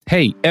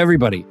Hey,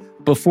 everybody.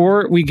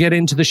 Before we get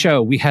into the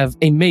show, we have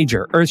a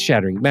major,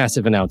 earth-shattering,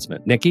 massive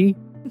announcement. Nikki?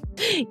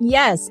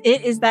 Yes,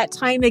 it is that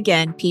time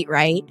again, Pete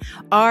Wright.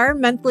 Our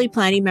monthly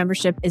planning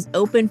membership is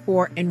open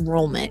for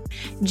enrollment.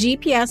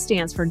 GPS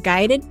stands for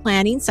Guided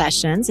Planning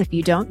Sessions, if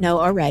you don't know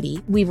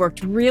already. We've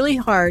worked really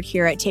hard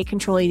here at Take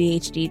Control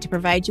ADHD to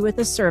provide you with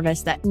a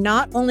service that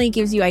not only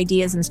gives you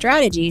ideas and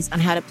strategies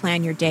on how to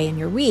plan your day and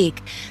your week,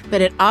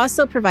 but it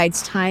also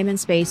provides time and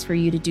space for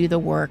you to do the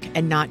work,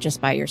 and not just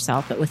by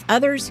yourself, but with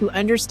others who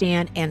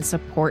understand and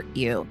support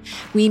you.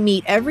 We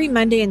meet every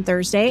Monday and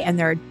Thursday, and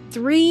there are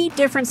 3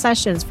 different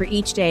sessions for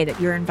each day that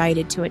you're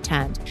invited to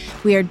attend.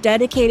 We are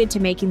dedicated to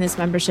making this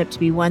membership to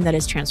be one that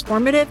is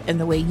transformative in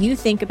the way you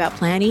think about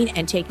planning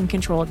and taking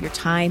control of your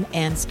time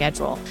and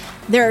schedule.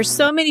 There are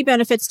so many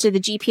benefits to the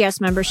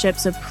GPS membership,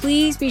 so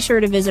please be sure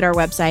to visit our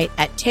website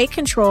at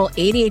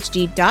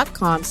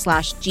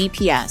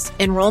takecontroladhd.com/GPS.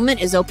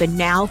 Enrollment is open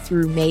now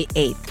through May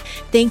 8th.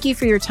 Thank you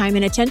for your time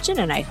and attention,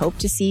 and I hope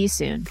to see you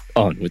soon.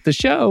 On with the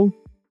show.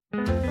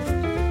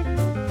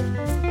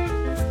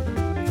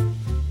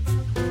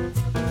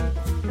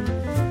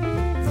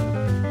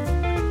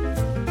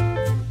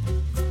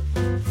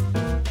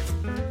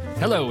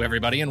 Hello,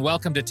 everybody, and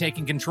welcome to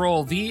Taking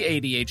Control, the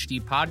ADHD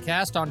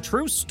podcast on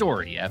True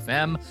Story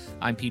FM.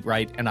 I'm Pete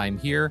Wright, and I'm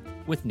here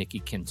with Nikki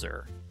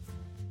Kinzer.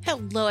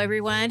 Hello,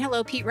 everyone.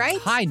 Hello, Pete Wright.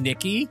 Hi,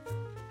 Nikki.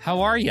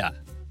 How are you?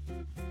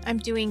 I'm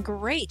doing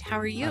great. How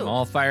are you? I'm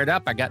all fired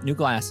up. I got new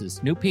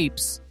glasses, new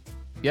peeps.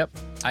 Yep,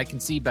 I can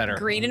see better.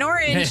 Green and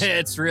orange.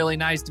 It's really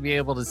nice to be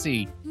able to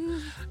see.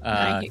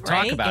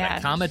 Talk about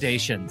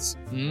accommodations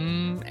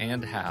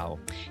and how.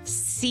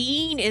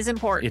 Seeing is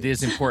important. It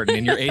is important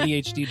in your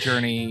ADHD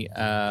journey.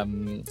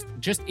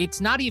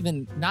 It's not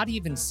even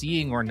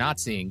seeing or not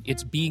seeing.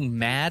 It's being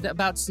mad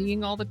about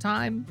seeing all the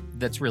time.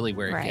 That's really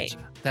where it gets you.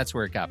 That's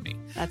where it got me.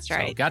 That's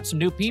right. So got some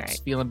new peeps,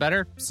 feeling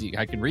better. See,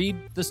 I can read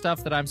the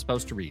stuff that I'm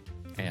supposed to read.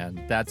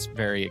 And that's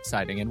very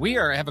exciting. And we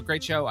have a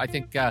great show. I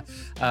think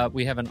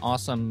we have an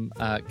awesome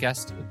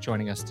guest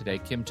joining us today.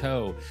 Kim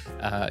To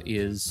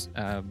is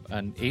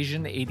an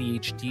Asian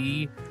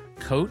ADHD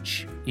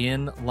coach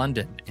in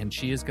London. And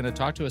she is going to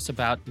talk to us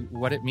about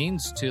what it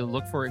means to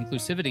look for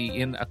inclusivity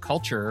in a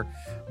culture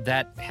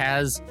that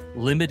has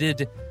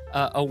limited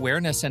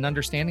awareness and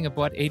understanding of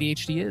what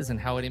ADHD is and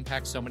how it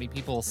impacts so many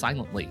people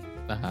silently.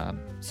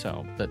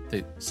 So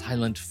the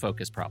silent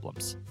focus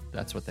problems.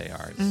 That's what they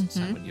are. It's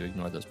when you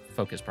ignore those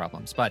focus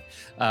problems. But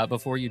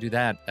before you do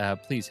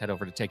that, please head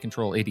over to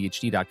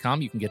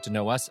TakeControlADHD.com. You can get to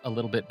know us a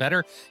little bit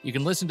better. You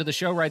can listen to the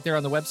show right there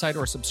on the website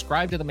or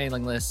subscribe to the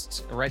mailing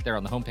list right there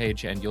on the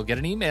homepage, and you'll get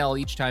an email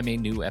each time a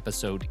new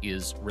episode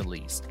is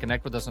released.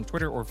 Connect with us on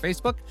Twitter or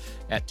Facebook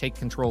at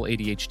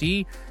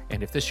TakeControlADHD.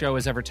 And if this show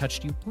has ever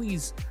touched you,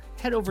 please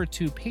head over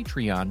to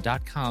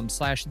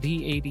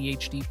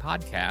patreon.com/theADHD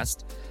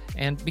podcast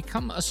and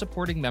become a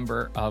supporting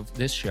member of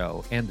this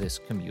show and this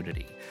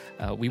community.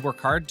 We work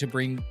hard to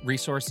bring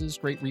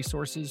great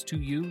resources to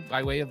you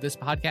by way of this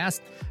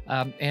podcast.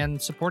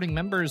 And supporting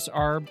members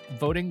are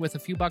voting with a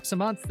few bucks a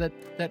month that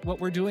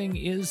what we're doing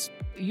is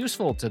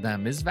useful to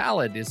them, is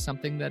valid, is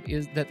something that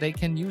they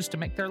can use to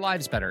make their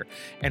lives better.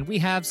 And we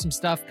have some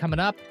stuff coming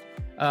up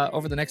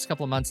over the next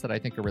couple of months that I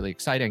think are really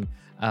exciting.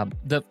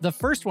 The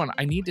first one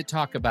I need to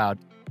talk about,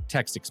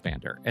 Text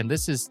Expander. And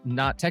this is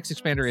not, Text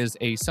Expander is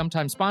a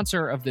sometime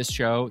sponsor of this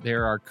show.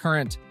 They're our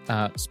current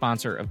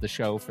sponsor of the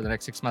show for the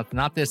next 6 months,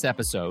 not this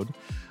episode,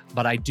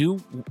 but I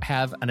do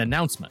have an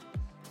announcement.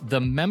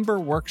 The member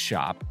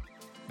workshop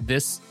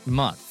this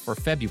month for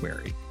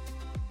February,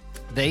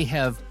 they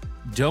have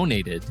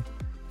donated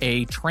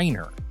a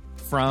trainer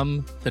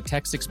from the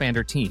Text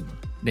Expander team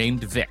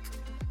named Vic.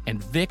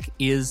 And Vic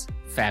is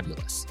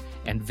fabulous.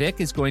 And Vic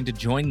is going to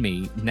join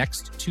me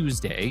next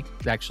Tuesday.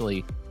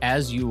 Actually,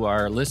 as you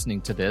are listening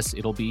to this,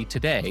 it'll be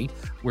today.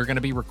 We're going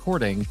to be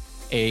recording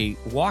a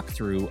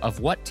walkthrough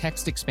of what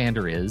Text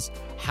Expander is,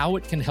 how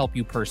it can help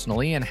you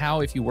personally, and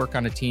how, if you work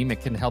on a team,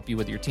 it can help you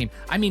with your team.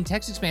 I mean,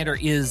 Text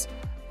Expander is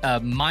a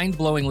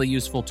mind-blowingly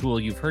useful tool.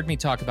 You've heard me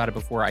talk about it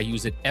before. I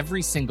use it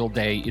every single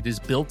day. It is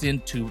built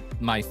into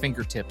my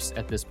fingertips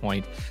at this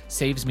point.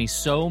 Saves me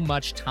so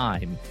much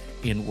time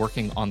in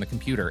working on the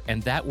computer.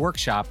 And that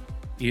workshop,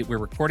 we're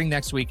recording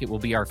next week. It will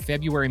be our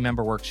February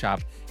member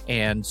workshop.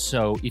 And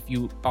so if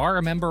you are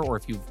a member, or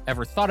if you've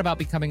ever thought about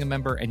becoming a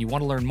member and you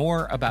want to learn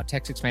more about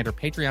Text Expander,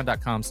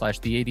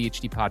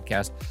 patreon.com/theADHD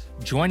podcast,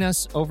 join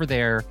us over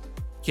there.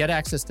 Get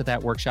access to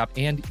that workshop,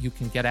 and you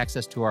can get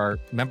access to our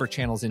member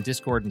channels in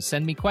Discord and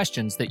send me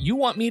questions that you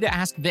want me to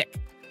ask Vic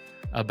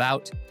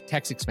about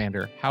Text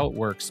Expander, how it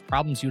works,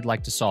 problems you'd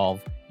like to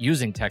solve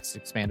using Text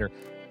Expander.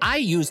 I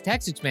use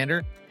Text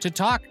Expander to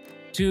talk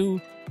to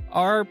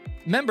our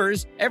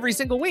members every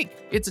single week.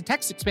 It's a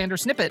Text Expander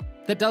snippet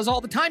that does all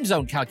the time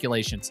zone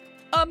calculations.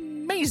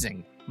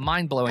 Amazing.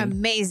 Mind-blowing.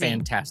 Amazing.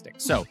 Fantastic.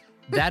 So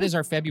that is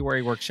our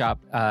February workshop.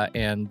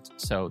 And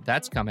so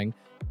that's coming.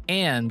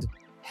 And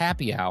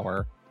Happy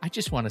Hour. I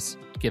just want to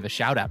give a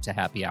shout out to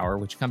Happy Hour,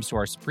 which comes to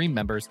our Supreme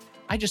members.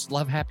 I just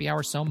love Happy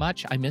Hour so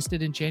much. I missed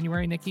it in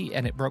January, Nikki,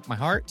 and it broke my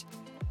heart.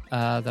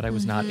 that I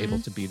was not able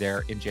to be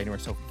there in January.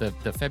 So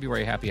the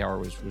February happy hour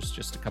was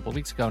just a couple of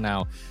weeks ago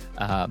now.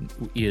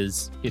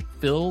 It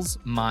fills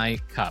my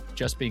cup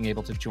just being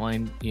able to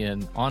join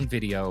in on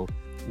video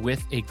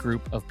with a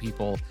group of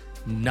people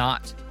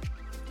not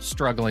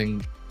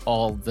struggling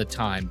all the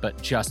time,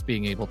 but just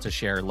being able to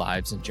share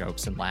lives and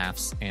jokes and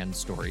laughs and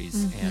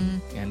stories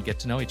and get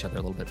to know each other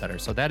a little bit better.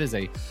 So that is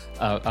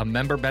a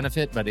member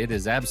benefit, but it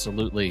is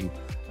absolutely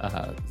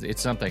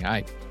it's something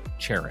I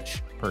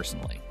cherish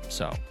personally.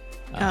 So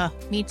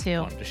me too.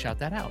 Wanted to shout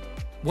that out.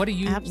 What do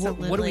you?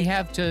 Absolutely. What do we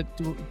have to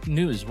do?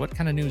 News? What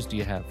kind of news do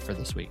you have for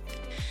this week?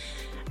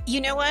 You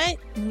know what?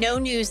 No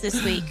news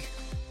this week.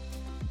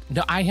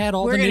 No, I had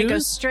all We're the news. We're going to go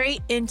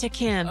straight into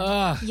Kim.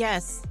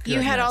 Yes, you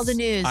had all the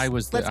news.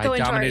 Let's go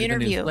into our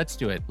interview. Let's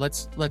do it.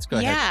 Let's go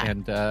ahead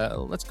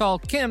and let's call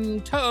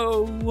Kim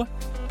To.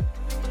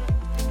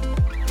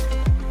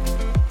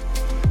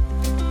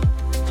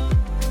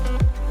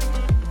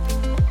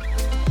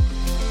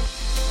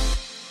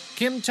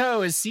 Kim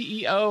To is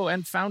CEO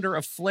and founder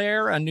of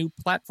Flair, a new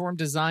platform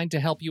designed to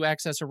help you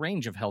access a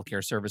range of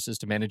healthcare services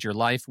to manage your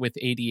life with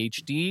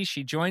ADHD.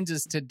 She joins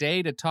us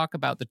today to talk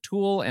about the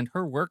tool and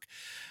her work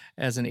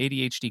as an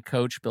ADHD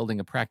coach, building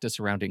a practice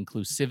around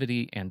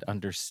inclusivity and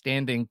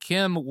understanding.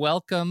 Kim,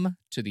 welcome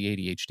to the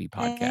ADHD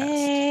podcast.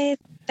 Hey,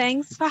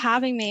 thanks for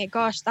having me.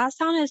 Gosh, that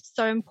sounded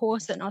so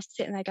important. I was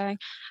sitting there going,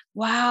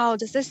 wow,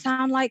 does this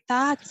sound like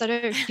that? Because I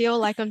don't feel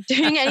like I'm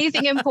doing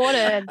anything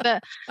important.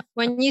 But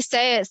when you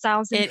say it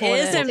sounds important.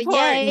 It is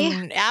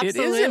important. So, absolutely.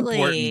 It is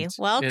important.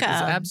 Welcome. It is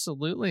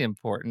absolutely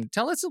important.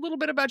 Tell us a little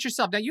bit about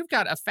yourself. Now, you've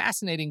got a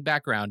fascinating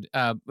background.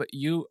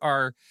 You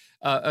are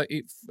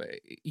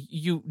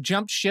you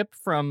jumped ship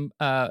from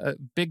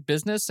big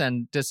business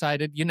and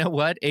decided, you know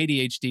what,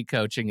 ADHD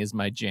coaching is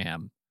my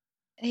jam.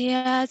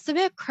 Yeah, it's a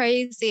bit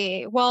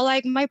crazy. Well,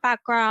 like my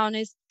background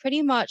is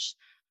pretty much,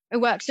 I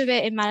worked a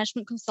bit in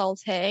management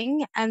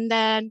consulting and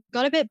then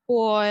got a bit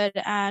bored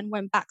and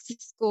went back to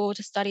school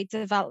to study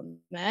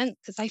development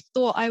because I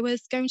thought I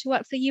was going to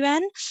work for the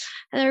UN.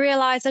 And I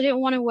realized I didn't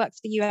want to work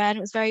for the UN.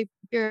 It was very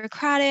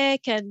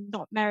bureaucratic and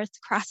not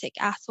meritocratic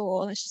at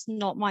all. It's just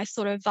not my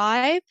sort of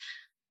vibe.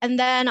 And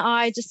then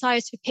I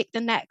decided to pick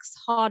the next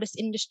hardest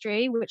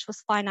industry, which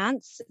was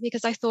finance,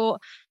 because I thought,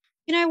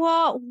 you know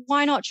what,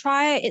 why not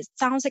try it? It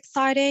sounds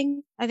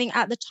exciting. I think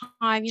at the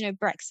time,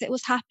 Brexit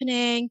was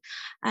happening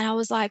and I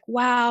was like,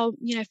 wow,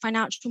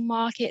 financial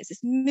markets is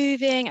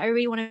moving. I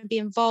really want to be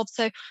involved.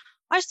 So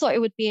I just thought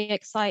it would be an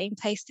exciting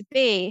place to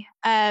be.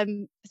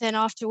 Then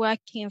after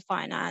working in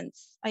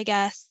finance, I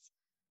guess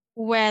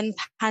when the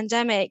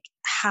pandemic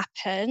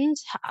happened,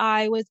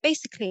 I was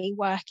basically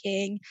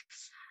working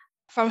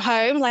from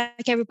home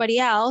like everybody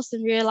else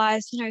and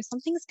realized,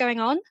 something's going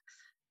on.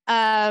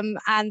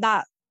 And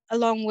that,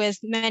 along with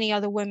many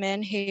other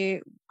women who,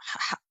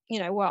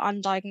 were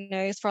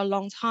undiagnosed for a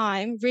long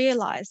time,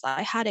 realized that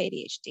I had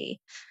ADHD.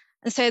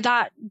 And so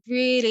that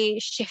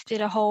really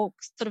shifted a whole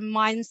sort of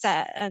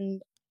mindset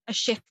and a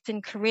shift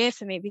in career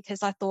for me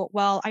because I thought,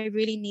 well, I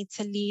really need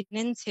to lean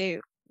into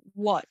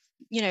what,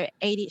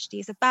 ADHD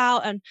is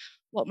about and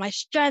what my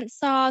strengths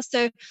are.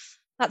 So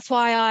that's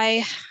why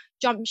I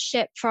jumped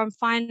ship from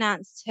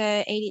finance to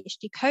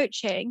ADHD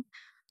coaching.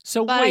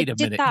 So wait a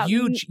minute.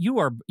 You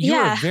are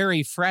a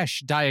very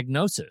fresh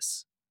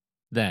diagnosis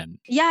then.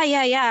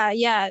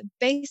 Yeah.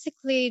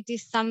 Basically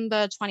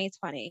December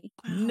 2020.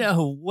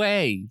 No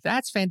way.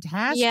 That's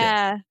fantastic.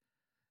 Yeah.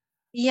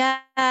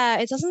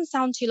 It doesn't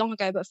sound too long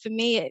ago, but for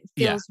me it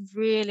feels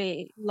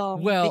really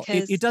long. Well,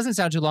 because, it doesn't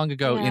sound too long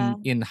ago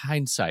in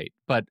hindsight,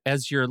 but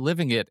as you're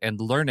living it and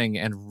learning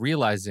and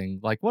realizing,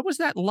 like, what was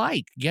that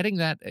like? Getting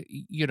that,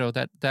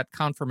 that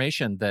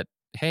confirmation that,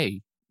 hey,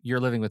 you're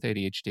living with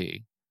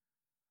ADHD.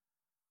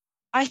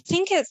 I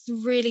think it's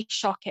really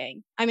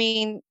shocking. I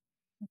mean,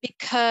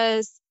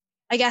 because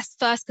I guess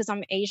first because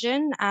I'm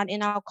Asian and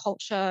in our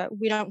culture,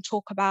 we don't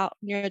talk about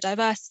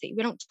neurodiversity.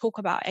 We don't talk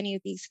about any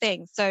of these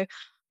things. So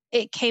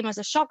it came as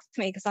a shock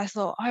to me because I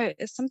thought, oh,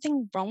 is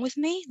something wrong with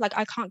me? Like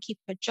I can't keep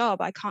a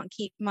job. I can't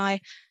keep my,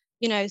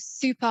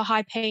 super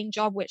high paying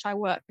job, which I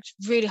worked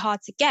really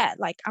hard to get.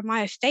 Like, am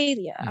I a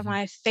failure? Mm-hmm. Am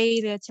I a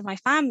failure to my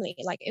family?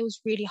 Like it was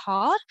really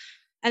hard.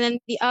 And then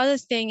the other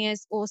thing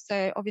is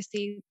also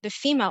obviously the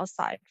female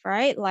side,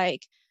 right?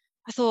 Like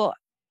I thought,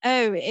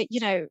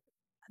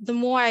 the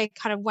more I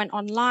kind of went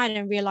online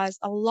and realized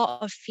a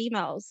lot of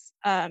females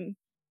are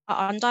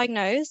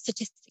undiagnosed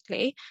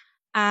statistically.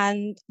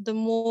 And the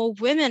more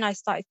women I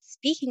started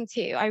speaking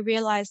to, I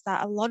realized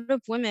that a lot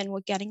of women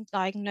were getting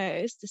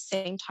diagnosed the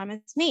same time as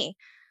me.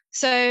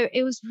 So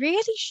it was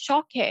really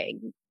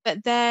shocking.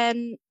 But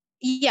then,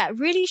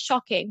 really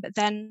shocking. But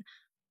then,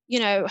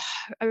 a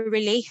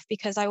relief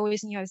because I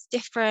always knew I was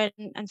different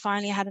and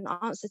finally had an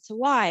answer to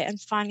why and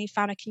finally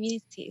found a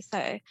community.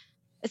 So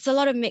it's a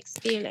lot of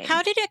mixed feelings.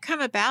 How did it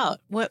come about?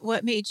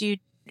 What made you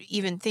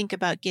even think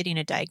about getting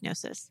a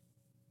diagnosis?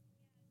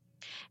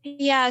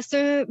 Yeah,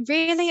 so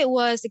really it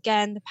was,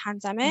 again, the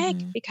pandemic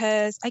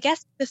because I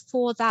guess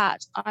before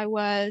that I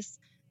was,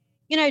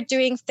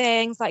 doing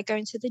things like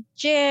going to the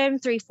gym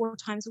 3-4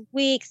 times a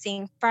week,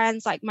 seeing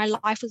friends. Like my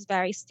life was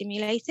very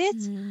stimulated.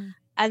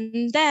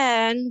 And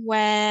then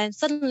when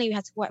suddenly we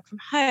had to work from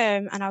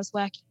home and I was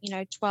working,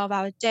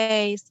 12-hour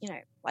days,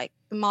 like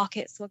the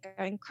markets were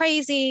going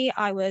crazy.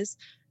 I was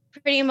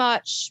pretty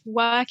much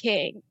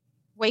waking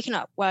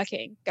up,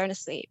 working, going to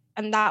sleep.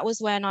 And that was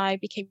when I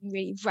became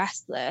really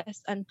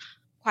restless and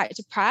quite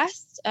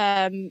depressed.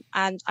 And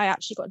I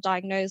actually got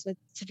diagnosed with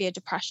severe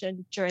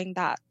depression during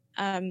that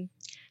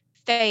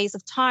phase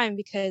of time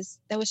because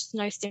there was just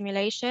no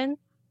stimulation.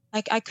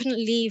 Like I couldn't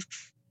leave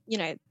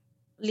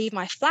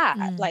my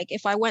flat. Like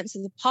if I went to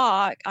the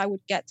park, I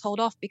would get told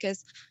off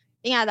because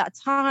at that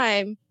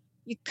time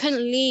you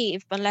couldn't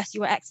leave unless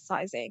you were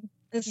exercising.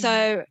 And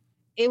so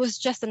it was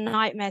just a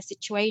nightmare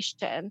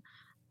situation.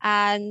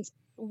 And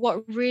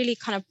what really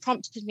kind of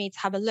prompted me to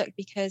have a look,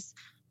 because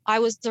I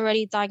was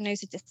already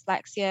diagnosed with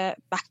dyslexia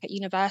back at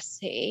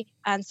university.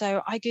 And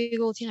so I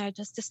Googled,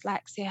 does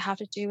dyslexia have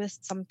to do with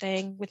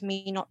something with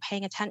me not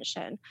paying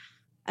attention?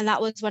 And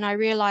that was when I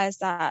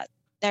realized that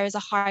there is a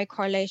high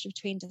correlation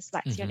between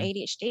dyslexia and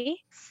ADHD.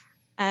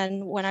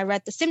 And when I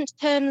read the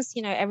symptoms,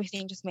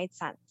 everything just made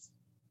sense.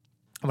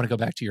 I want to go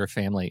back to your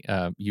family.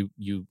 You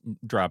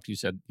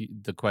said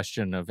the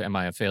question of, am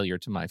I a failure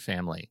to my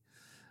family?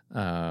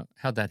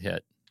 How'd that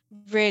hit?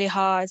 Really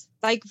hard,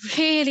 like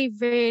really,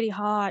 really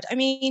hard. I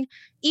mean,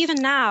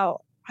 even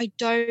now, I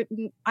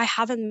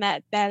haven't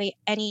met barely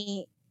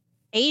any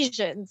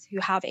Asians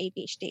who have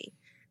ADHD.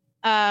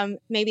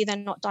 Maybe they're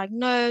not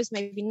diagnosed,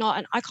 maybe not.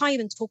 And I can't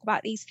even talk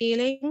about these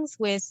feelings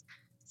with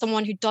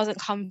someone who doesn't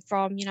come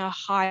from, a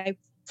high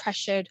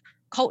pressured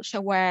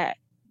culture where,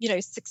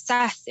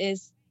 success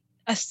is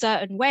a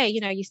certain way.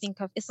 You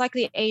think of, it's like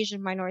the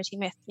Asian minority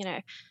myth,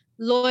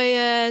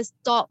 lawyers,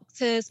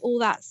 doctors, all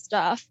that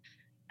stuff.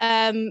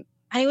 And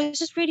it was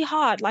just really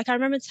hard. Like I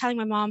remember telling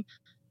my mom,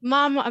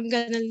 I'm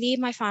going to leave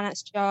my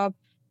finance job.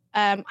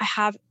 I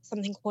have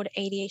something called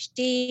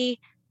ADHD.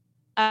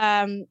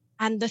 And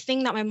the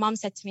thing that my mom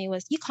said to me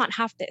was, you can't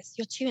have this.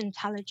 You're too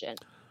intelligent.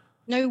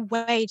 No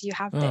way do you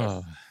have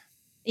this.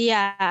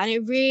 Yeah. And it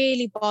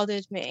really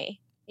bothered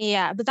me.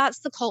 Yeah. But that's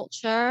the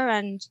culture.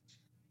 And,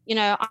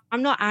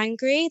 I'm not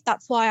angry.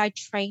 That's why I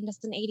trained as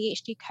an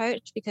ADHD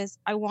coach, because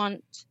I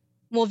want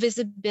more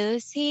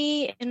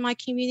visibility in my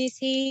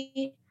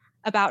community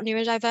about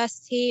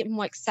neurodiversity,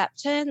 more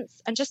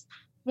acceptance, and just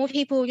more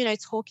people,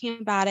 talking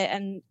about it.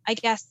 And I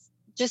guess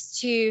just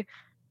to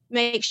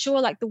make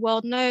sure like the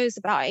world knows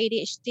about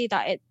ADHD,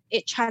 that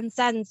it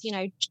transcends,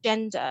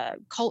 gender,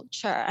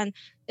 culture. And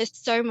there's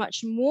so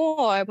much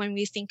more when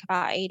we think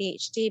about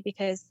ADHD,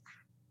 because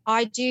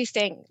I do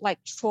think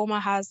like trauma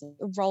has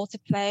a role to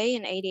play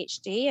in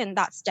ADHD. And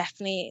that's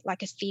definitely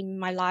like a theme in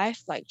my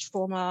life. Like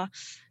trauma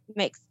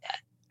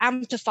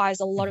amplifies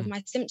a lot of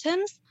my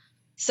symptoms.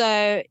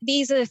 So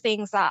these are the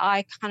things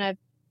that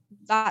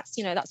that's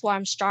why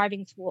I'm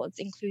striving towards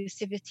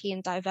inclusivity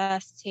and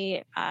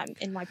diversity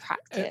in my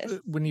practice.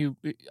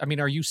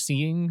 Are you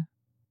seeing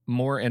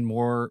more and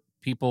more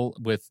people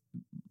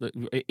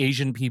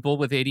Asian people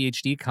with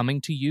ADHD coming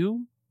to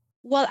you?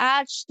 Well, I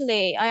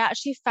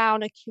actually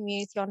found a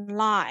community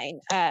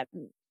online,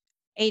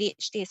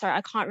 ADHD. Sorry,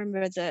 I can't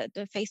remember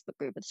the Facebook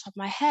group at the top of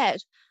my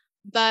head,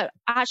 but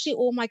actually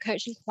all my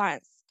coaching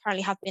clients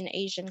currently have been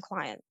Asian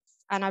clients.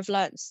 And I've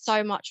learned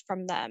so much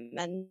from them,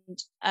 and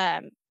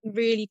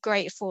really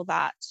grateful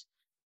that,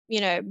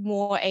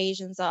 more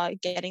Asians are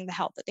getting the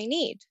help that they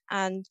need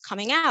and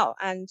coming out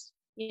and,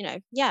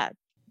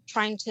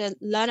 trying to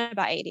learn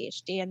about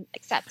ADHD and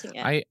accepting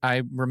it.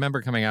 I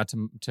remember coming out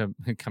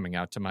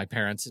to my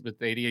parents with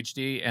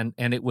ADHD, and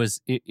it was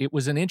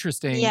an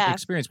interesting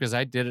experience, because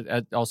I did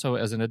it also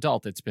as an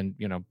adult. It's been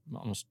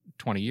almost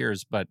 20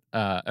 years, or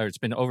it's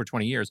been over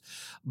 20 years,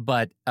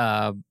 but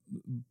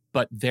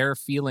their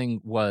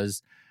feeling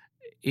was,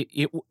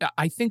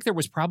 I think there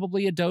was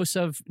probably a dose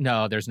of,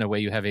 no, there's no way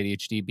you have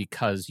ADHD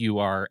because you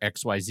are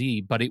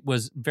XYZ, but it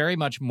was very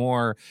much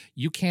more,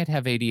 you can't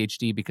have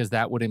ADHD because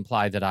that would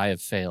imply that I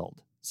have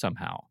failed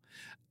somehow.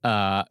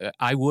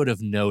 I would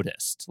have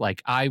noticed,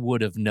 like I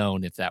would have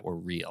known if that were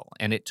real.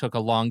 And it took a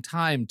long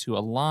time to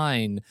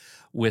align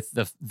with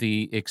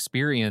the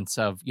experience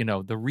of,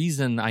 the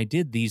reason I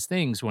did these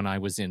things when I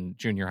was in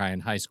junior high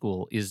and high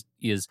school is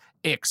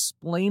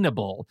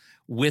explainable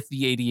with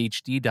the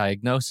ADHD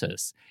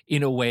diagnosis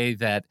in a way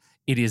that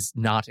it is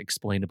not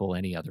explainable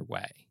any other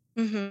way.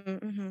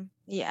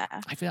 Yeah.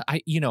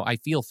 I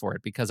feel for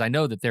it, because I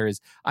know that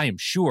I am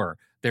sure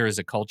there is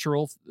a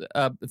cultural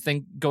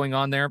thing going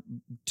on there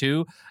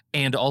too,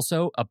 and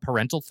also a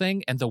parental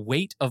thing, and the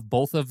weight of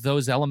both of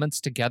those elements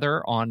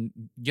together on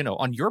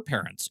your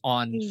parents,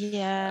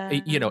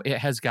 it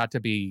has got to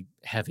be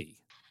heavy.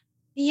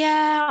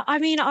 Yeah,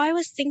 I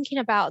was thinking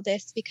about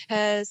this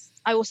because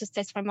I also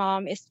said to my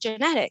mom, it's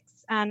genetics.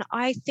 And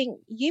I think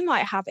you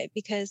might have it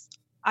because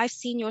I've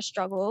seen your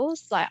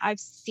struggles. Like I've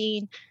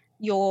seen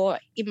your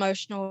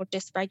emotional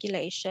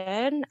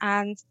dysregulation,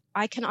 and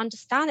I can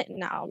understand it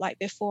now. Like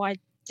before I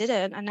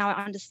didn't, and now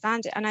I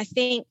understand it. And I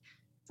think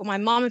for my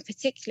mom in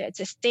particular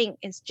to think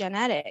it's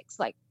genetics,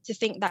 like to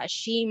think that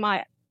she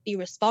might be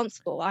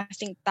responsible, I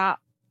think that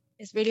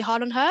is really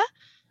hard on her.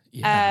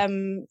 Yeah.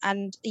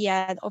 And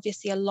yeah,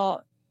 obviously a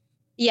lot.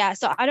 Yeah,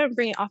 so I don't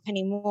bring it up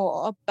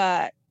anymore,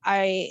 but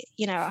I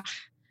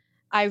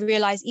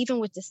realized even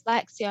with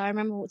dyslexia, I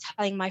remember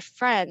telling my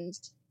friend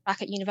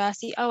back at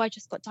university, oh, I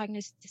just got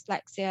diagnosed with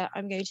dyslexia.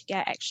 I'm going to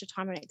get extra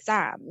time on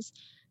exams.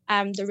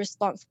 The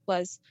response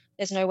was,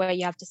 there's no way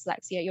you have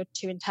dyslexia. You're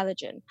too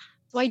intelligent.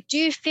 So I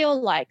do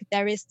feel like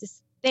there is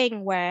this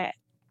thing where,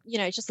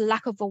 just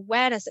lack of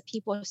awareness that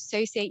people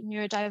associate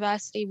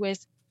neurodiversity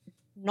with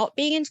not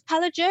being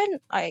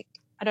intelligent. Like,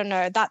 I don't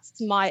know.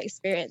 That's my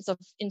experience of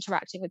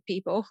interacting with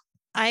people.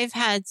 I've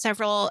had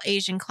several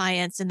Asian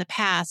clients in the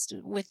past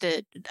with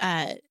the,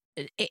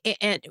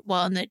 in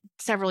the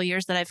several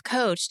years that I've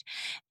coached,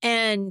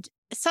 and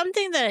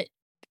something that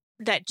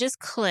just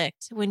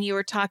clicked when you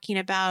were talking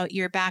about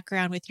your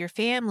background with your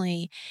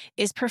family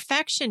is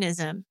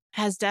perfectionism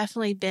has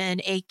definitely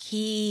been a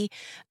key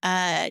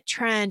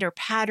trend or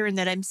pattern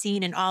that I'm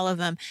seeing in all of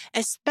them,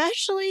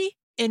 especially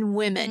in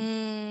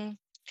women.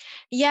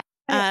 Yeah,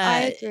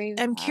 I agree with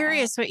I'm that.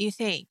 curious what you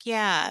think.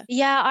 Yeah.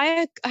 Yeah,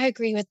 I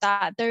agree with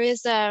that. There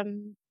is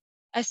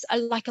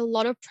like a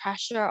lot of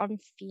pressure on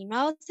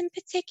females in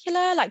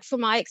particular. Like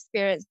from my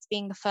experience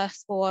being the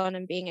firstborn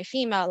and being a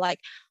female, like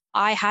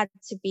I had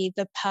to be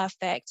the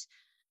perfect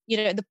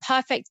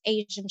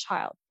Asian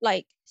child.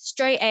 Like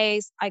straight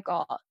A's, I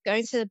got.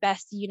 Going to the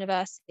best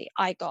university,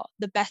 I got.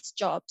 The best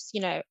jobs,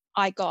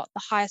 I got.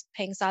 The highest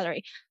paying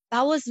salary.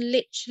 That was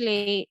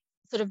literally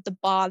sort of the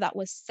bar that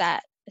was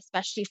set,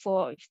 especially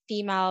for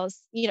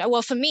females.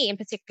 Well, for me in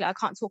particular, I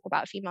can't talk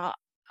about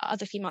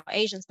other female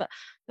Asians, but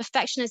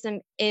perfectionism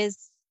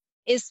is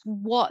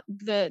what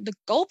the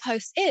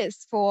goalpost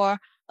is for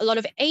a lot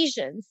of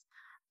Asians.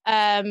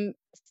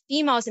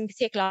 Females in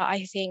particular,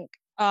 I think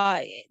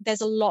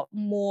there's a lot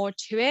more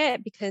to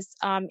it because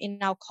in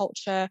our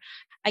culture,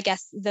 I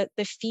guess the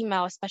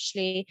female,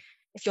 especially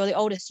if you're the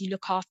oldest, you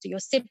look after your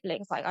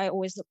siblings. Like I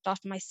always looked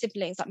after my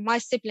siblings. Like my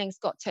siblings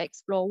got to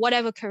explore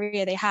whatever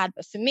career they had.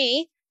 But for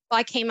me, if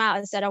I came out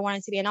and said I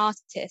wanted to be an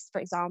artist, for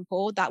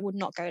example, that would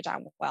not go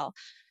down well.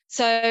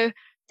 So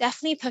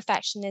definitely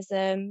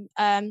perfectionism.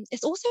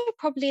 It's also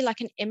probably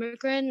like an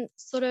immigrant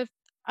sort of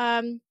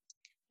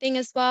thing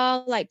as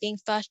well, like being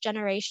first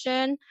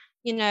generation.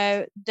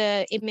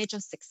 The image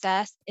of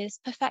success is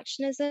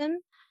perfectionism.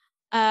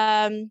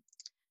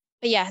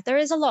 But yeah, there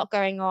is a lot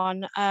going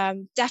on.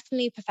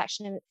 Definitely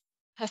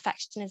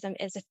perfectionism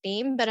is a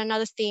theme, but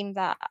another theme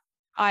that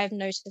I've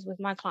noticed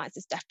with my clients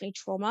is definitely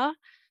trauma.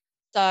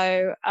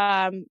 So,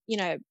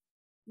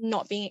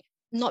 not being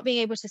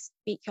able to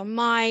speak your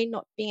mind,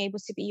 not being able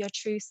to be your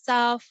true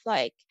self.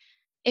 Like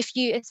if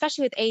you,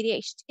 especially with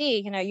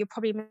ADHD, you're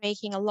probably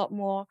making a lot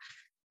more,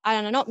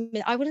 I don't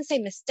know, I wouldn't say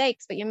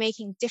mistakes, but you're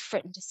making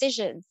different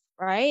decisions,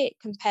 right?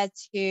 Compared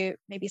to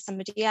maybe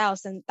somebody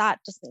else. And that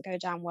doesn't go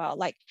down well.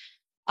 Like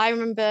I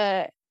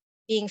remember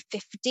being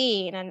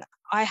 15 and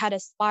I had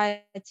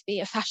aspired to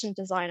be a fashion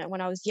designer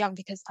when I was young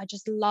because I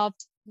just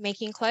loved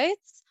making clothes.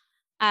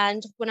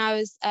 And when I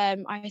was,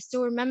 I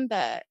still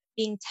remember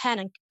being 10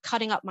 and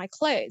cutting up my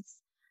clothes.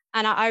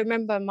 And I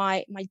remember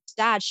my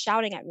dad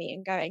shouting at me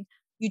and going,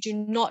 "You do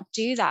not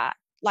do that.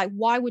 Like,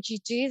 why would you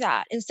do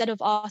that?" Instead of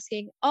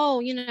asking,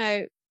 "Oh,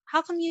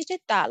 how come you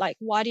did that? Like,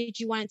 why did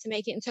you want to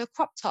make it into a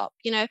crop top?"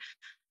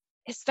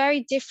 It's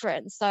very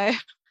different. So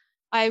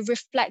I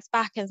reflect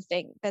back and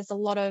think there's a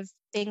lot of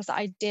things that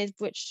I did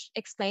which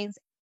explains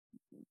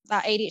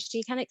that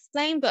ADHD can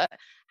explain, but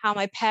how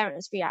my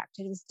parents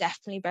reacted is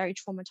definitely very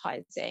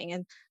traumatizing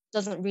and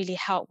doesn't really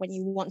help when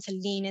you want to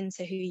lean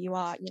into who you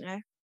are.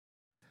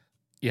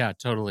 Yeah,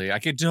 totally. I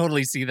could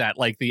totally see that.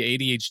 Like the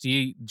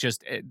ADHD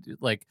just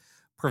like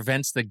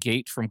prevents the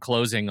gate from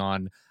closing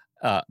on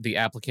the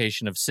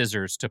application of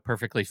scissors to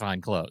perfectly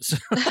fine clothes.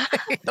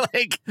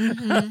 Like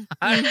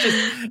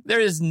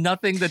there is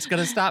nothing that's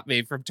going to stop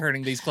me from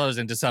turning these clothes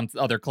into some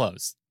other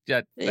clothes.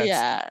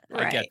 Yeah,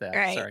 I get that.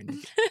 Right. Sorry,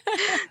 Nikki.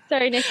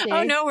 Sorry, Nikki.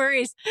 Oh, no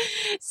worries.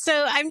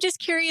 So I'm just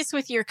curious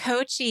with your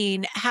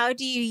coaching, how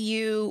do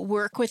you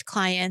work with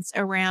clients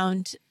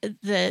around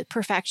the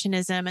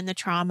perfectionism and the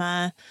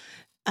trauma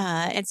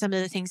and some of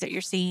the things that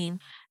you're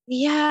seeing?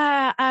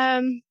 Yeah,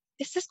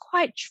 this is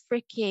quite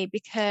tricky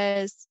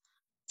because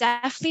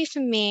definitely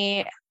for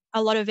me,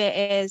 a lot of it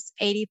is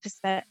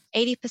 80%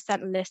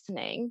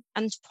 listening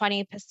and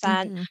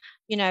 20%,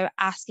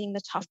 asking the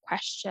tough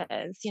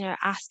questions,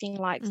 asking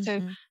like,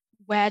 so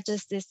where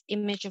does this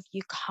image of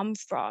you come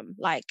from?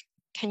 Like,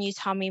 can you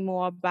tell me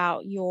more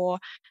about your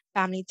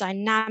family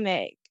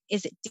dynamic?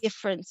 Is it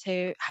different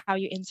to how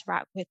you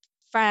interact with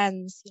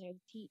friends,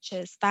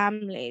 teachers,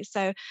 family?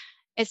 So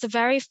it's a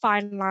very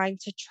fine line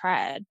to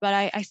tread, but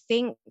I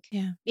think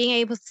being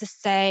able to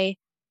say,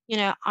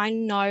 I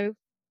know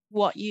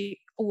what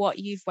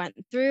you've went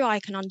through, I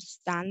can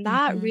understand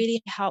that,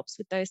 really helps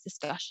with those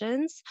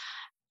discussions.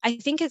 I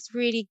think it's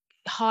really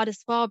hard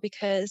as well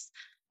because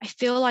I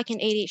feel like in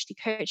ADHD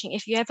coaching,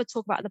 if you ever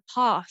talk about the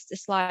past,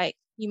 it's like,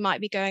 you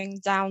might be going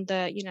down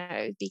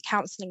the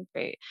counseling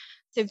route.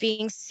 So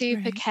being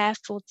super Right.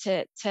 careful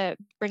to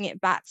bring it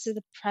back to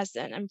the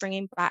present and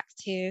bringing back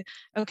to,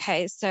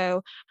 okay,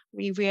 so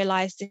we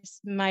realize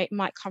this might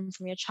come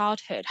from your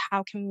childhood.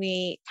 How can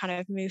we kind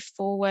of move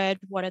forward?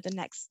 What are the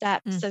next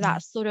steps? So Mm-hmm.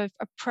 that sort of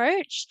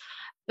approach.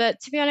 But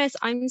to be honest,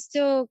 I'm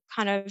still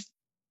kind of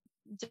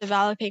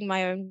developing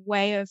my own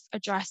way of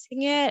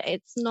addressing it.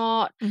 It's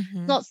not,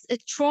 Mm-hmm.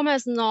 trauma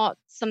is not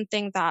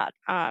something that,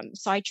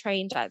 so I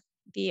trained at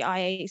the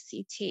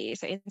IACT,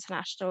 so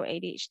International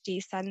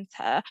ADHD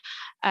Center,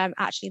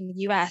 actually in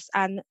the US,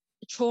 and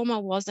trauma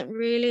wasn't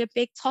really a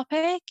big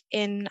topic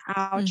in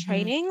our Mm-hmm.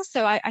 training.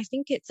 So I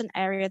think it's an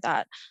area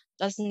that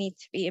does need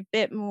to be a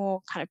bit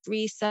more kind of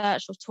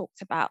researched or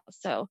talked about.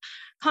 So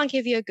can't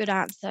give you a good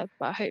answer,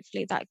 but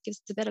hopefully that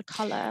gives a bit of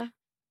color.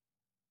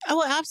 Oh,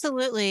 well,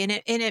 absolutely. And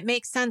it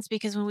makes sense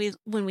because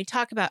when we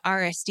talk about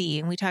RSD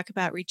and we talk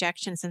about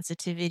rejection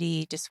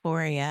sensitivity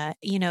dysphoria,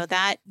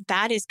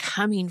 that is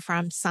coming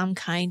from some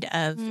kind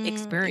of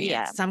experience,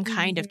 Yeah. some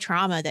kind of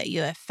trauma that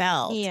you have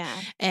felt.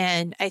 Yeah.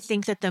 And I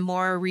think that the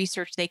more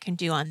research they can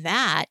do on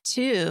that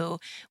too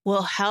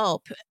will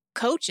help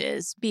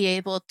coaches be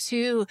able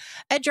to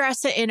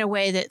address it in a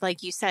way that,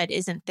 like you said,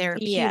 isn't Yeah.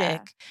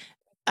 therapeutic.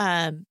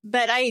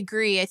 But I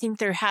agree. I think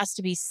there has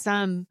to be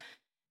some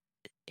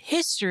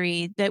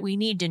history that we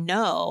need to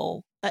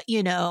know,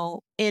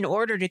 in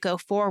order to go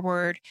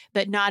forward,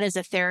 but not as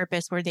a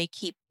therapist where they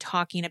keep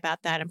talking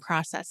about that and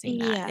processing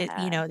that.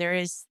 Yeah. There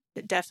is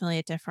definitely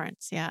a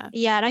difference. Yeah.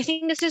 Yeah. And I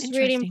think this is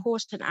really Interesting.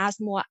 important as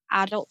more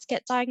adults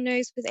get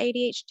diagnosed with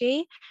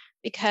ADHD,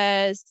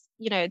 because,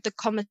 the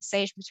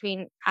conversation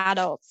between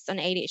adults and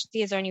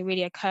ADHD has only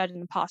really occurred in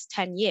the past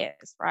 10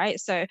 years, right?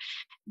 So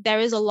there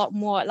is a lot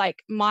more,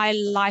 like my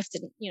life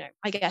didn't,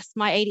 I guess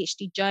my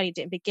ADHD journey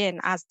didn't begin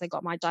as they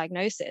got my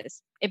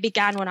diagnosis. It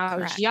began when I was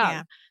Correct. young.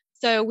 Yeah.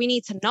 So we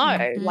need to know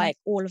Mm-hmm. like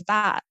all of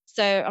that.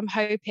 So I'm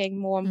hoping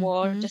more and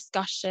more Mm-hmm.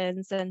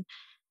 discussions and,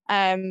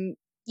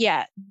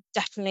 yeah,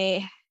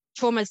 definitely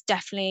trauma is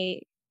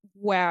definitely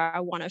where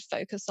I want to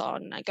focus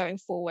on going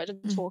forward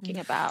and talking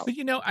Mm-hmm. about. But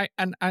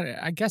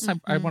I guess I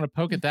Mm-hmm. want to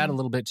poke at that a Mm-hmm.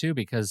 little bit too,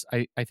 because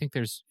I think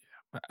there's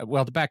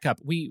well, to back up,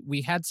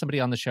 we had somebody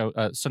on the show,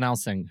 Sonal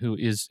Singh, who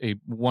is a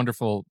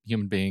wonderful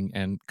human being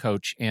and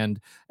coach, and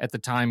at the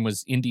time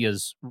was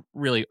India's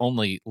really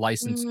only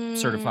licensed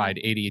certified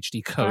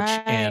ADHD coach.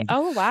 Right. And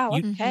Oh wow.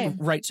 you Okay.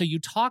 right, so you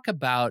talk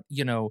about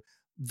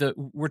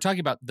we're talking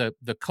about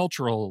the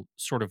cultural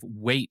sort of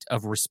weight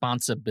of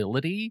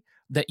responsibility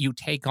that you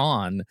take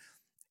on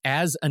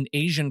as an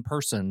Asian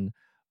person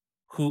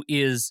who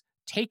is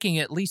taking,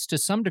 at least to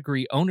some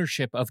degree,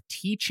 ownership of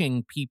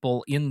teaching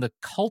people in the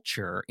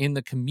culture, in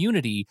the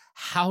community,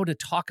 how to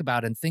talk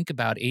about and think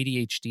about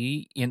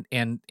ADHD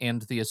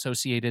and the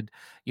associated,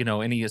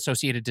 any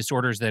associated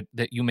disorders that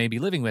you may be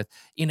living with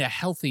in a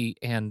healthy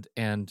and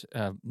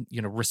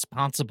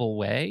responsible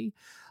way.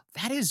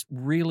 That is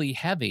really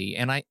heavy.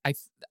 And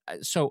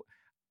so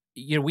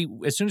we,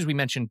 as soon as we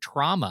mentioned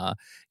trauma,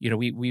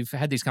 we've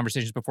had these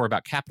conversations before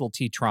about capital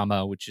T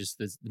trauma, which is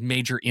the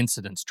major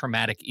incidents,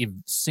 traumatic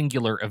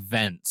singular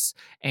events,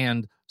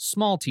 and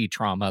small T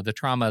trauma, the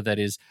trauma that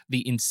is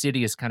the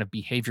insidious kind of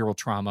behavioral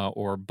trauma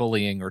or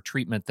bullying or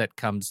treatment that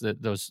comes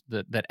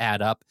that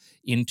add up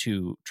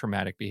into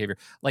traumatic behavior.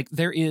 Like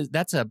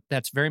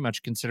that's very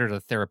much considered a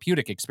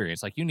therapeutic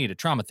experience. Like you need a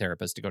trauma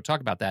therapist to go talk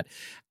about that.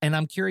 And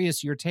I'm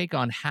curious your take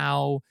on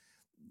how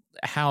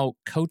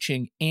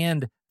coaching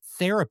and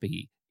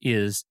therapy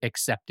is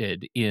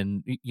accepted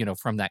in,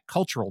 from that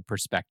cultural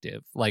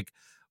perspective. Like,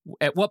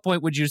 at what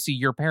point would you see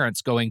your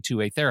parents going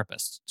to a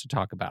therapist to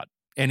talk about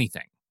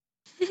anything?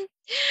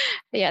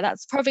 Yeah,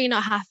 that's probably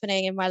not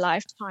happening in my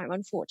lifetime,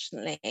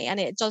 unfortunately. And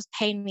it does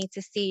pain me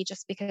to see,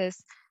 just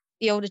because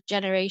the older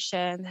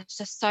generation, there's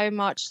just so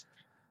much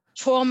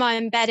trauma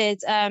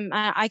embedded. And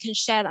I can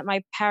share that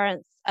my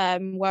parents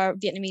were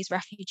Vietnamese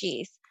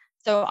refugees.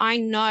 So I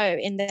know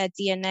in their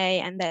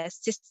DNA and their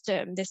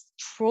system, this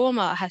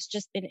trauma has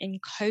just been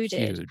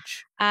encoded.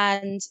 Huge.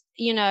 And,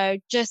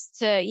 just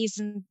to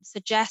even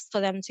suggest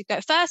for them to go,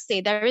 firstly,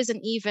 there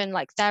isn't even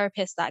like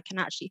therapists that can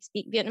actually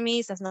speak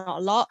Vietnamese. There's not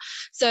a lot.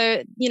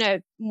 So,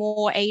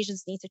 more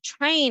Asians need to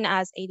train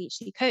as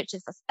ADHD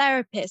coaches, as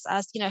therapists,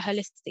 as,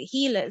 holistic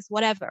healers,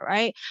 whatever,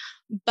 right?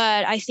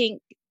 But I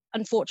think,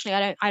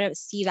 unfortunately, I don't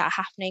see that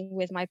happening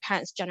with my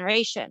parents'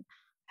 generation.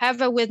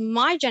 However, with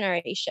my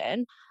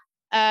generation,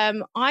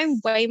 I'm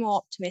way more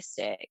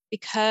optimistic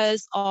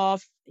because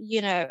of,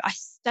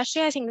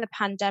 especially I think the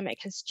pandemic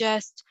has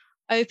just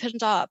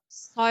opened up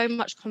so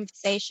much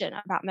conversation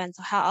about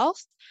mental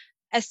health,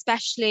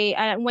 especially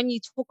when you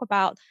talk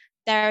about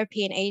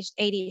therapy and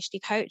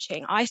ADHD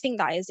coaching. I think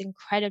that is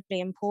incredibly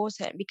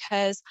important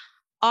because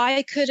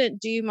I couldn't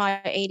do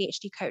my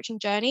ADHD coaching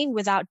journey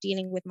without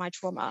dealing with my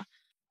trauma.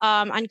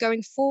 And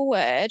going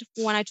forward,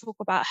 when I talk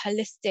about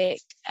holistic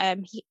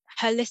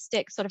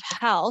sort of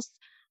health,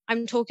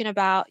 I'm talking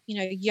about,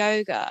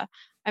 yoga.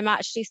 I'm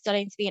actually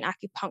studying to be an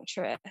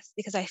acupuncturist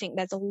because I think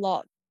there's a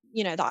lot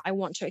that I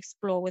want to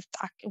explore with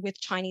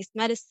Chinese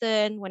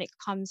medicine when it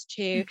comes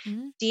to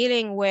Mm-hmm.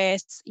 dealing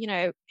with,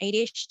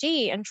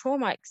 ADHD and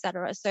trauma,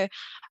 etc. So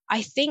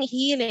I think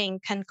healing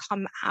comes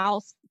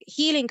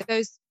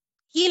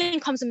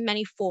in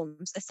many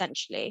forms,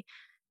 essentially.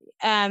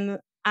 And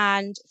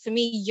for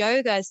me,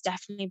 yoga has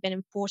definitely been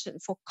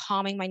important for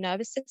calming my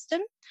nervous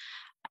system.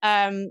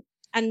 And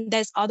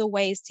there's other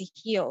ways to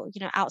heal,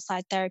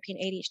 outside therapy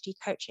and ADHD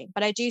coaching.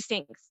 But I do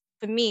think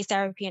for me,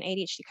 therapy and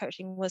ADHD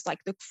coaching was like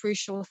the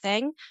crucial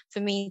thing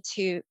for me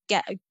to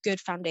get a good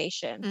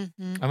foundation.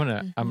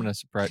 Mm-hmm. I'm gonna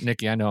surprise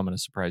Nikki. I know I'm gonna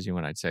surprise you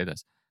when I say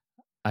this.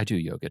 I do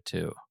yoga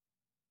too,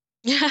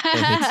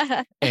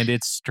 and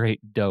it's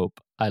straight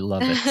dope. I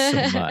love it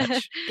so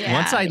much. Yeah,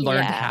 Once I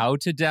learned yeah. how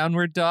to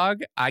downward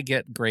dog, I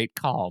get great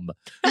calm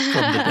from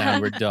the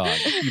downward dog.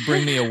 You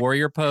bring me a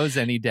warrior pose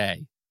any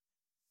day.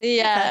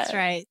 Yeah. That's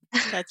right.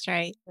 That's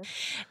right.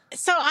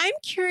 So I'm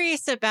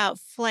curious about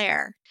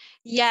Flare.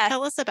 Yeah.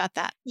 Tell us about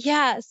that.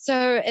 Yeah.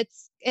 So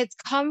it's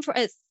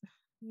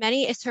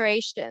many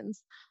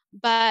iterations,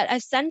 but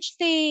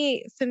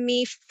essentially for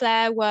me,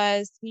 Flare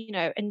was,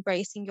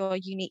 embracing your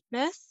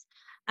uniqueness.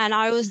 And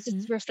I was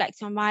just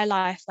reflecting on my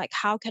life, like,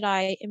 how could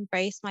I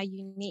embrace my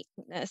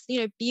uniqueness,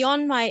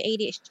 beyond my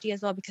ADHD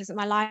as well, because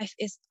my life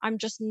I'm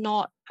just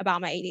not about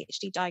my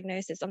ADHD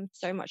diagnosis. I'm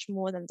so much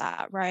more than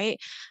that, right?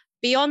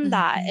 Beyond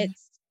that,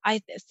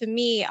 for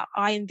me,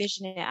 I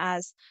envision it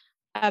as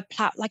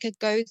like a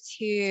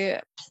go-to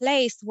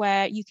place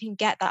where you can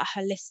get that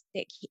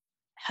holistic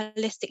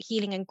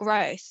healing and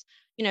growth,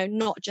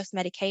 not just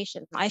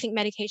medication. I think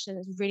medication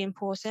is really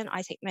important.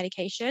 I take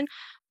medication,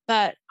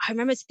 but I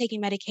remember taking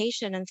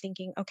medication and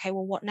thinking, okay,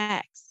 well, what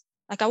next?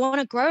 Like, I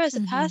want to grow as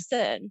a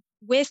person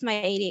with my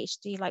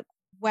ADHD. Like,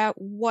 where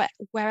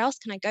else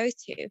can I go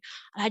to? And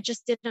I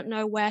just didn't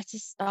know where to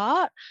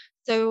start.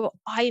 So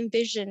I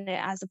envision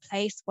it as a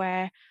place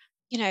where,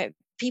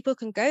 people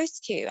can go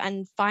to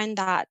and find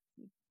that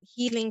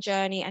healing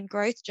journey and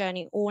growth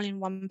journey all in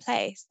one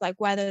place. Like,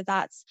 whether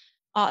that's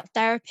art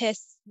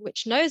therapists,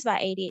 which knows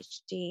about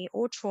ADHD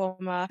or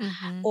trauma,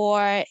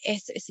 or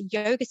it's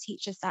yoga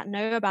teachers that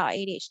know about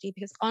ADHD.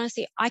 Because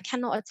honestly, I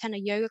cannot attend a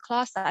yoga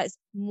class that is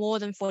more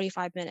than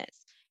 45 minutes.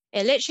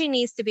 It literally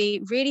needs to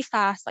be really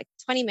fast, like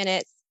 20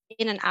 minutes,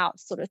 in and out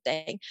sort of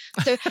thing.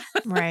 So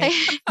right.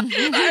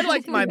 I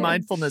like my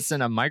mindfulness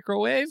in a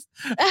microwave.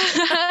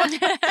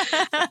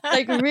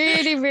 Like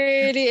really,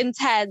 really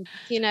intense,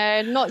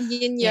 not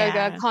yin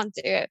yoga, can't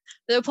do it.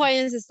 But the point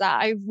is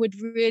that I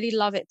would really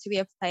love it to be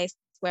a place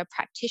where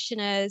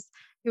practitioners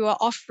who are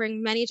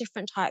offering many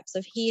different types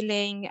of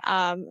healing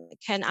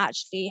can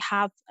actually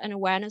have an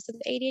awareness of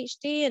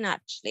ADHD and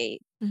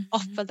actually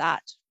offer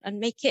that and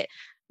make it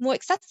more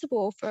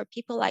accessible for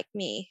people like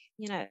me,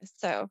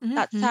 so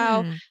that's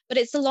how, but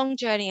it's a long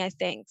journey, I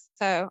think.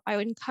 So I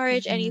would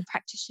encourage any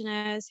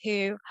practitioners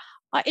who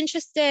are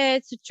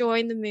interested to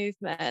join the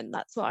movement.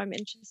 That's what I'm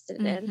interested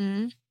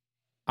in.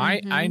 I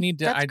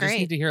just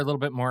need to hear a little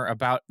bit more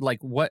about,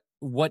 like, what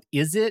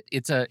is it?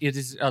 It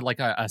is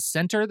like a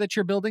center that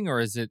you're building, or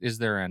is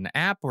there an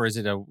app, or is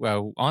it a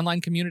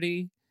online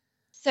community?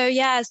 So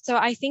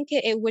I think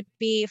it would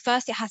be,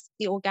 first it has to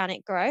be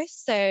organic growth.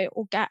 So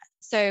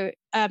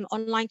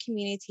online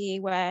community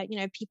where,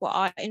 people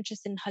are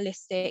interested in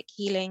holistic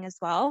healing as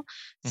well.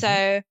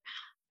 So,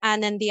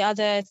 and then the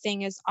other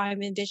thing is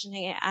I'm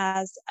envisioning it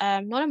as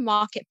not a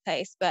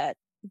marketplace, but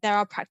there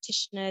are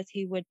practitioners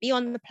who would be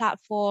on the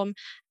platform.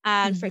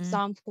 And for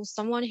example,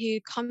 someone who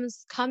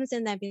comes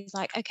in there and be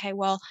like, okay,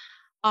 well,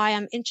 I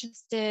am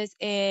interested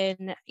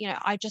in,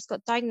 I just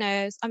got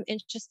diagnosed. I'm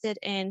interested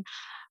in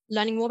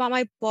learning more about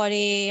my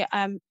body,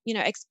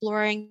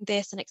 exploring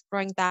this and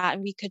exploring that,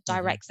 and we could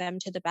direct them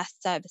to the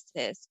best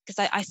services. Because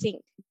I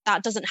think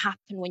that doesn't happen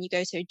when you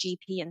go to a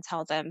GP and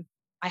tell them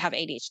I have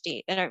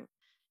ADHD. They don't,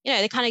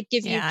 they kind of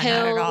give you pills.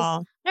 Not at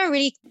all.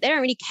 They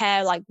don't really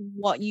care like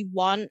what you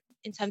want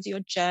in terms of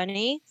your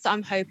journey. So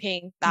I'm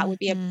hoping that would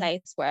be a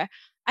place where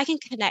I can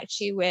connect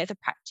you with a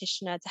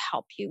practitioner to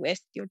help you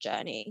with your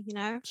journey,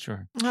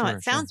 Sure. Oh,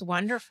 it sounds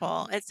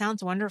wonderful. It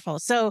sounds wonderful.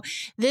 So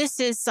this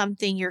is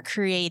something you're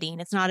creating.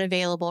 It's not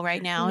available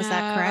right now. Is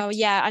that correct? Oh,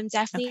 yeah, I'm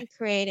definitely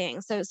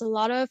creating. So it's a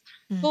lot of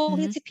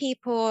talking to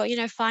people,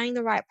 finding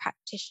the right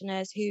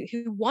practitioners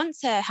who want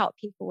to help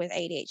people with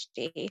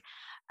ADHD,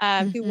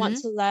 who want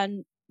to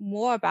learn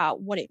more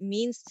about what it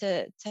means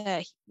to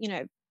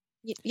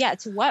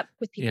work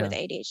with people with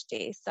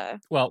ADHD. So,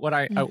 well, what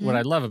I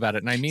love about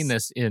it, and I mean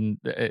this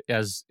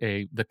as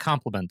the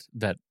compliment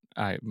that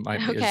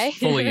is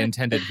fully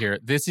intended here.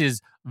 This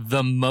is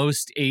the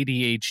most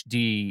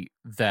ADHD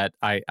that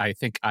I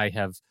think I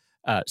have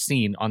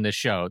seen on this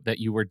show. That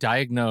you were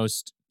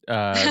diagnosed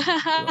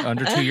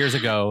under 2 years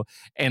ago,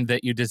 and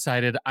that you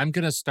decided, I'm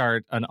going to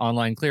start an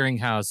online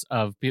clearinghouse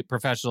of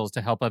professionals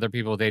to help other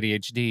people with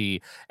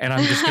ADHD, and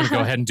I'm just going to go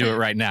ahead and do it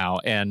right now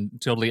and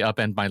totally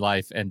upend my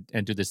life and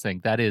do this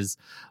thing. That is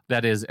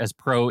as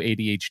pro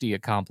ADHD a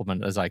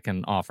compliment as I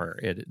can offer.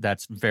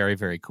 That's very,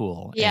 very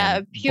cool.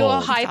 Yeah, pure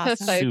bold. hyper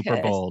focus.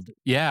 Super bold.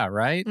 Yeah,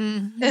 right?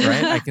 Mm-hmm.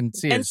 Right? I can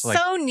see it. And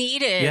so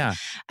needed. Yeah.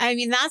 I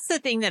mean, that's the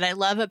thing that I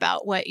love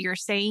about what you're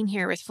saying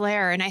here with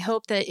Flair. And I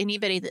hope that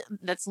anybody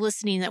that's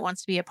listening that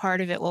wants to be a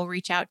part of it will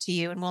reach out to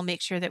you, and we'll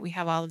make sure that we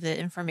have all of the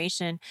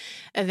information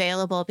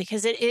available,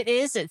 because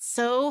it's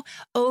so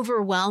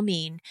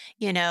overwhelming.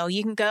 You know,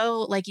 you can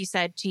go, like you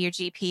said, to your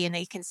GP and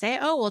they can say,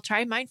 oh, well,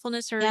 try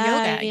mindfulness or yoga.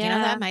 Yeah. You know,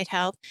 that might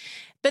help.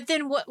 But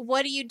then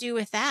what do you do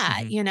with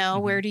that? Mm-hmm. You know,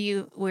 Mm-hmm. where do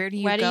you Where do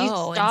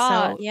go? you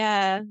start?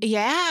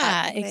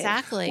 Yeah,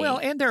 exactly. Well,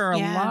 and there are a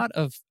lot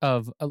of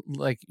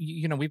like,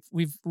 you know,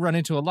 we've run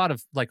into a lot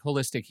of like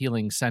holistic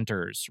healing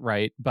centers,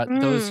 right? But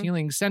those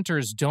healing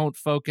centers don't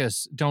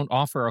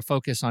offer a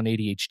focus on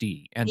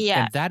ADHD, and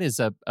that is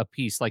a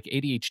piece. Like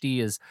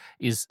ADHD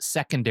is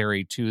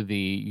secondary to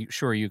the,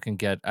 sure, you can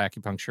get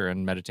acupuncture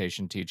and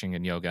meditation teaching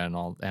and yoga and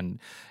all and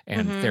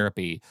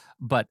therapy,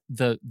 but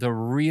the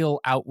real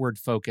outward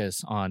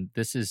focus on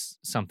this is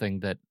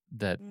something that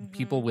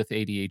people with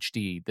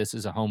ADHD, this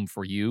is a home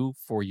for you,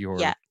 for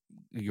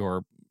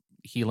your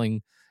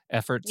healing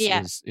efforts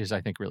is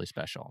I think really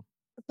special.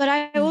 But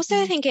I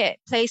also think it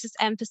places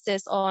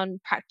emphasis on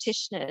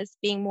practitioners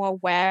being more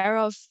aware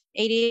of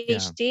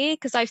ADHD,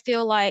 because I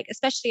feel like,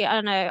 especially, I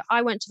don't know,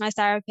 I went to my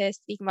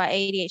therapist speaking about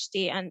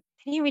ADHD and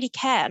they didn't really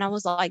care. And I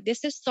was like,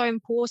 this is so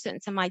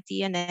important to my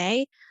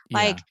DNA.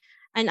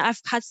 And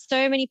I've had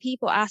so many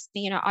people ask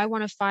me, you know, I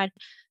want to find,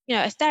 you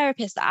know, a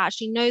therapist that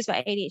actually knows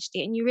about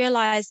ADHD. And you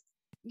realize,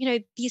 you know,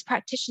 these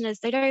practitioners,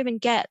 they don't even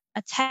get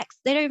a text,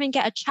 they don't even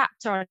get a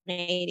chapter on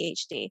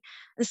ADHD.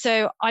 And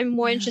so I'm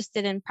more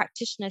interested in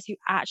practitioners who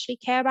actually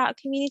care about our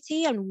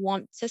community and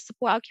want to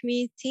support our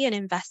community and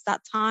invest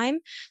that time.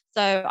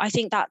 So I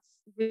think that's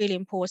really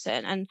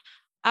important. And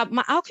our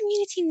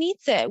community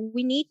needs it.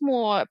 We need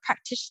more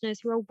practitioners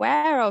who are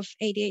aware of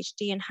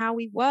ADHD and how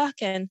we work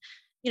and,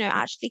 you know,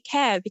 actually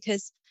care,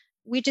 because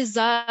we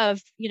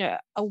deserve, you know,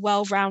 a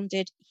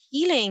well-rounded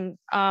healing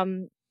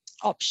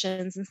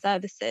options and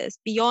services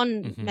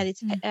beyond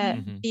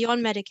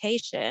beyond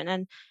medication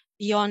and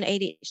beyond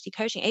ADHD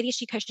coaching.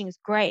 ADHD coaching is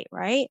great,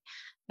 right?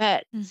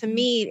 But for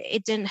me,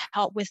 it didn't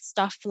help with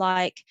stuff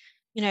like,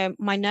 you know,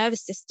 my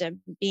nervous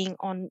system being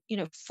on, you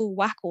know, full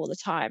whack all the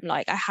time.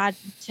 Like I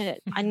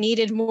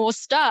needed more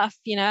stuff,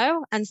 you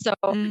know? And so,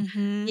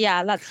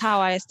 that's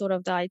how I thought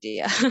of the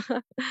idea.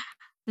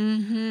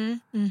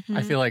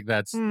 I feel like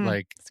that's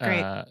like,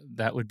 that's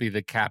that would be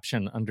the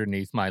caption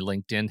underneath my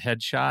LinkedIn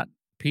headshot.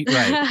 Pete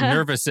Wright,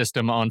 nervous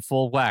system on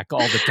full whack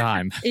all the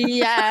time.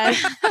 Yeah.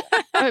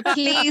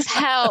 Please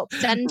help.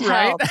 Send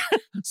help.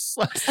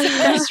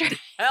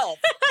 Help.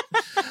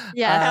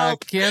 Yeah.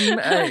 Kim,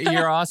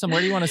 you're awesome.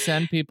 Where do you want to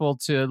send people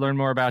to learn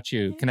more about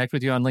you? Connect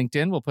with you on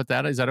LinkedIn. We'll put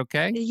that. Is that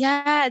okay?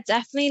 Yeah,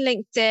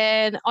 definitely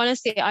LinkedIn.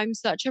 Honestly, I'm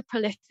such a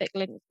prolific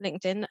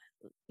LinkedIn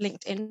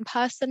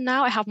person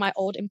now. I have my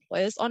old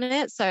employers on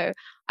it. So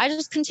I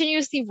just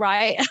continuously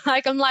write.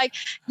 Like, I'm like,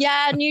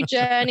 new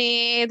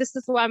journey. This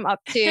is what I'm up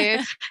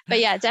to. But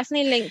yeah,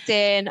 definitely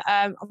LinkedIn.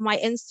 My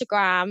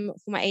Instagram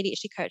for my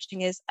ADHD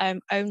coaching is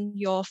Own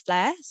Your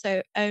Flair.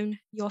 So Own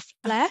Your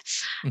Flair.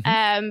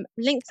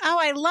 Links. Oh,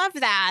 I love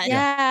that.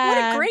 Yeah.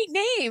 What a great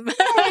name.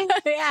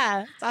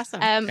 Yeah. It's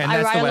awesome. And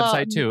that's the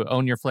website too,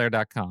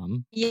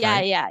 ownyourflair.com. Yeah,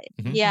 right?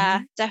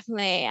 Yeah,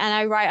 definitely. And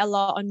I write a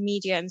lot on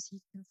Medium, so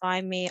you can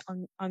find me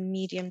on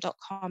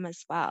medium.com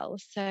as well.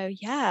 So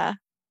yeah.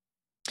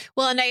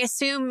 Well, and I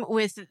assume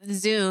with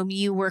Zoom,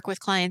 you work with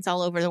clients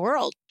all over the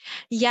world.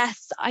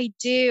 Yes, I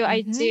do.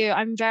 I do.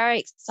 I'm very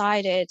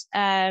excited.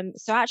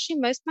 So actually,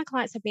 most of my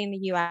clients have been in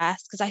the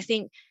US, because I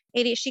think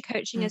ADHD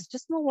coaching is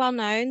just more well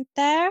known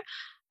there.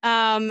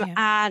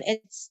 And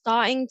it's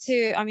starting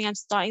to, I'm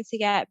starting to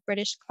get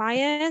British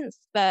clients,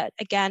 but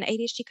again,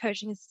 ADHD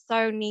coaching is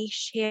so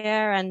niche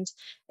here and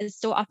it's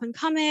still up and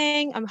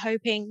coming. I'm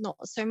hoping not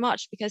so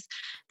much, because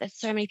there's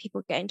so many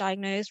people getting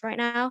diagnosed right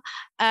now.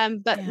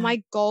 But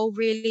my goal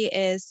really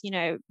is, you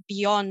know,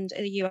 beyond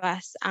the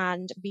US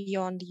and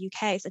beyond the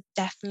UK. So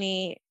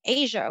definitely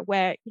Asia,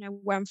 where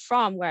I'm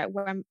from, where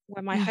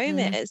my home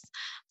is.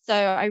 So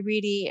I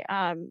really,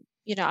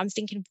 I'm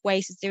thinking of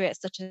ways to do it,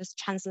 such as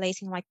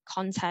translating my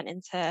content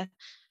into,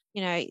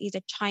 either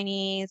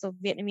Chinese or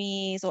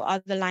Vietnamese or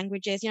other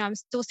languages. I'm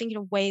still thinking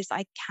of ways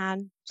I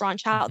can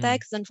branch out there,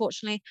 because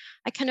unfortunately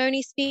I can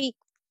only speak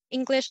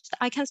English.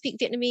 I can speak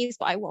Vietnamese,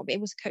 but I won't be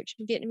able to coach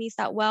in Vietnamese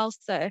that well.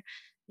 So,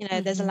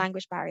 there's a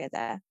language barrier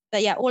there.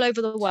 But yeah, all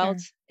over the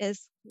world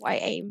is what I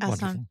aim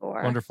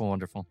for.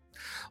 Wonderful.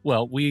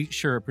 Well, we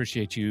sure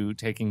appreciate you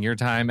taking your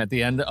time at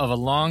the end of a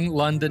long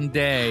London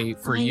day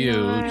for you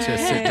to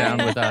sit down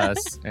with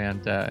us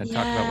and talk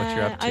about what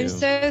you're up to. I'm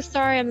so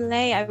sorry I'm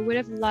late. I would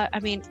have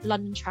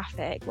London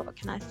traffic. What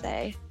can I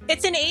say?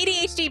 It's an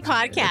ADHD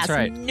podcast. That's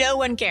right. No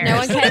one cares. No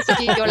one cares if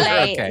you're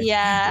late. Okay.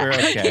 Yeah. We're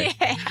okay.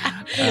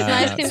 It's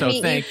nice to so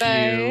meet thank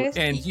you both.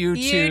 And you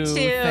You too.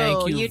 too.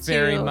 Thank you, You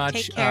very too. much.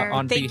 Take care.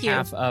 On Thank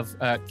behalf of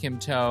Kim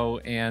To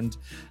and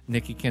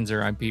Nikki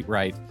Kinzer, I'm Pete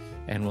Wright.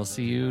 And we'll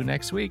see you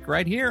next week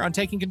right here on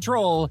Taking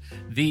Control,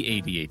 the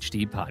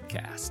ADHD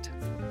podcast.